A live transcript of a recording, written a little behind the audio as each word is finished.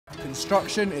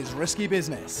Construction is risky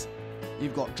business.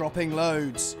 You've got dropping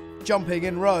loads, jumping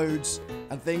in roads,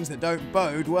 and things that don't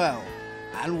bode well.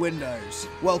 And windows.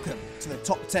 Welcome to the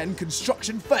top 10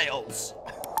 construction fails.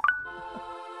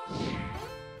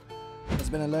 There's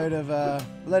been a load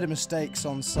of mistakes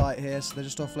on site here, so they're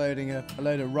just offloading a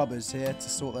load of rubbers here to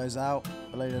sort those out.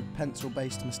 A load of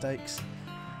pencil-based mistakes.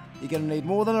 You're going to need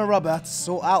more than a rubber to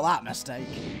sort out that mistake.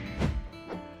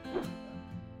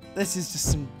 This is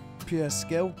just some pure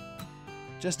skill.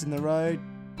 Just in the road,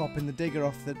 popping the digger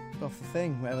off the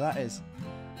thing, whatever that is.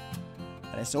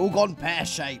 And it's all gone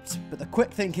pear-shaped, but the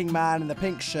quick-thinking man in the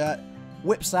pink shirt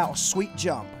whips out a sweet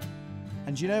jump.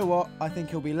 And you know what? I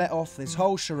think he'll be let off this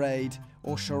whole charade,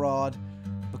 or charade,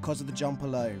 because of the jump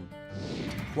alone.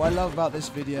 What I love about this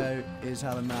video is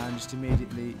how the man just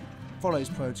immediately follows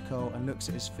protocol and looks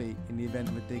at his feet in the event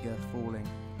of a digger falling.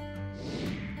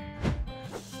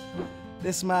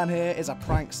 This man here is a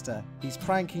prankster. He's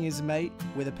pranking his mate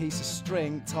with a piece of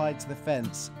string tied to the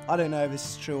fence. I don't know if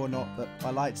this is true or not, but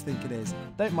I like to think it is.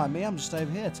 Don't mind me, I'm just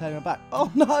over here turning my back.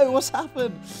 Oh no, what's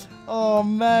happened? Oh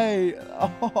mate,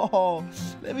 oh,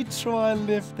 let me try and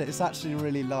lift it. It's actually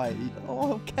really light.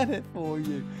 Oh, I'll get it for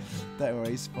you. Don't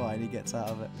worry, he's fine, he gets out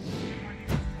of it.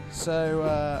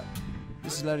 So,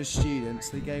 this is a load of students.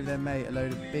 They gave their mate a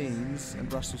load of beans and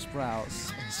Brussels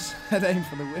sprouts and aim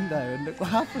for the window, and look what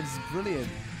happens. It's brilliant.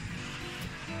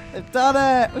 They've done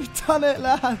it! We've done it,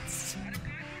 lads!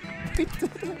 We did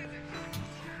it!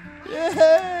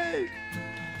 Yay!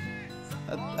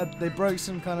 And they broke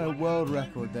some kind of world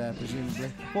record there,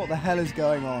 presumably. What the hell is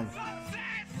going on?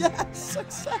 Yes!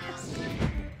 Success!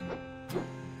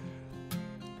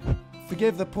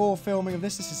 Forgive the poor filming of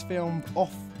this. This is filmed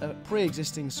off a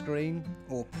pre-existing screen,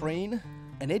 or preen.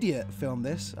 An idiot filmed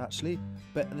this, actually,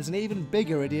 but there's an even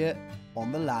bigger idiot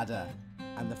on the ladder.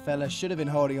 And the fella should have been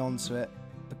holding on to it,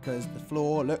 because the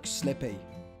floor looks slippy.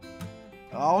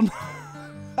 Oh no!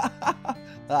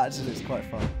 That actually looks quite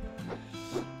fun.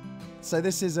 So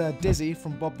this is Dizzy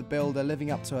from Bob the Builder, living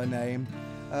up to her name.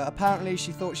 Apparently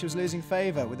she thought she was losing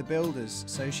favour with the builders,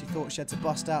 so she thought she had to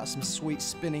bust out some sweet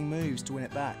spinning moves to win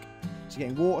it back. She's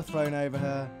getting water thrown over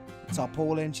her,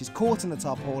 tarpaulin, she's caught in the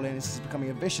tarpaulin, this is becoming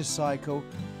a vicious cycle.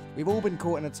 We've all been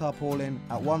caught in a tarpaulin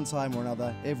at one time or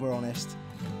another, if we're honest.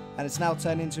 And it's now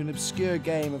turned into an obscure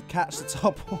game of catch the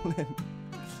tarpaulin.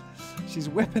 She's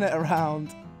whipping it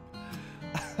around.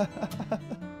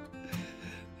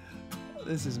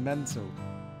 This is mental.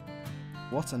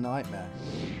 What a nightmare.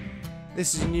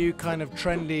 This is a new kind of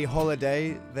trendy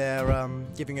holiday they're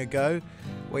giving a go,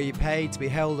 where you pay to be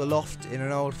held aloft in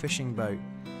an old fishing boat.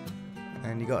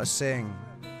 And you gotta sing.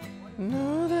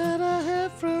 Know that I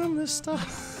heard from the start.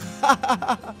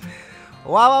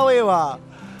 Wow, wee wah.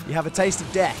 You have a taste of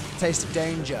death, a taste of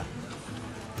danger,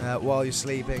 while you're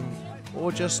sleeping,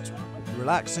 or just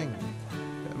relaxing.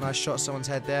 Got a nice shot of someone's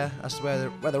head there. That's where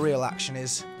the real action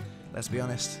is, let's be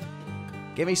honest.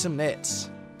 Give me some nits.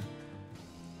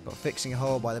 Got Fixing a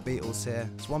Hole by the Beatles here.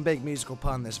 It's one big musical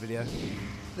pun, this video.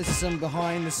 This is some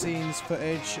behind the scenes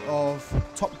footage of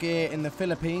Top Gear in the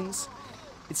Philippines.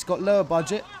 It's got lower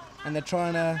budget, and they're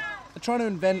trying to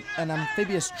invent an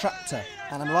amphibious tractor,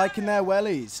 and I'm liking their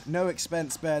wellies. No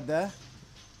expense spared there.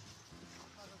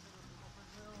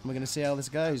 We're going to see how this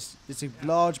goes. It's a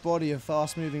large body of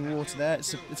fast moving water there.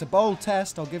 It's a bold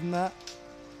test, I'll give them that.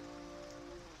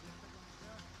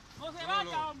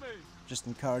 Just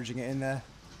encouraging it in there.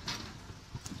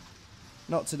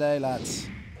 Not today, lads.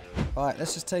 Alright,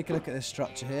 let's just take a look at this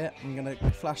structure here. I'm going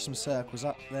to flash some circles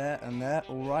up there and there.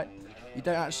 Alright. You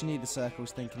don't actually need the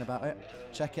circles thinking about it.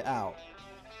 Check it out.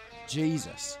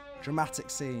 Jesus. Dramatic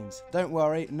scenes. Don't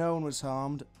worry, no one was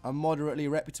harmed. A moderately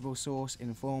reputable source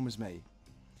informs me.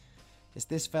 It's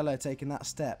this fellow taking that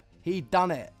step. He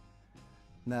done it.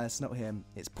 No, it's not him.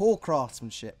 It's poor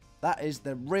craftsmanship. That is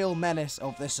the real menace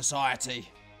of this society.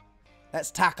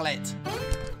 Let's tackle it.